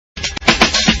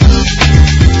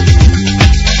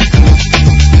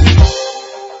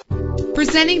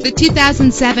Presenting the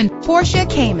 2007 Porsche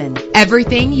Cayman.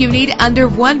 Everything you need under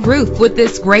one roof with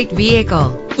this great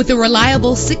vehicle. With a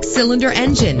reliable 6-cylinder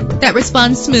engine that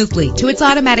responds smoothly to its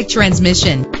automatic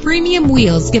transmission. Premium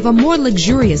wheels give a more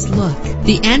luxurious look.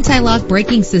 The anti-lock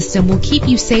braking system will keep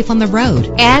you safe on the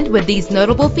road. And with these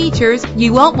notable features,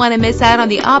 you won't want to miss out on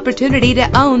the opportunity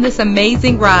to own this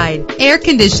amazing ride. Air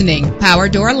conditioning, power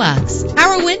door locks,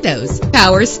 power windows,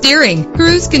 power steering,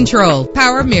 cruise control,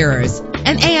 power mirrors,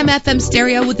 an AM/FM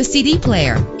stereo with a CD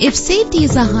player. If safety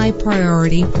is a high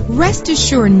priority, rest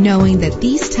assured knowing that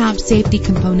these top safety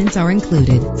components are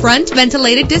included. Front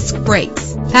ventilated disc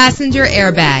brakes, passenger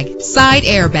airbag, side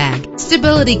airbag,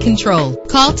 stability control.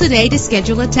 Call today to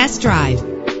schedule a test drive.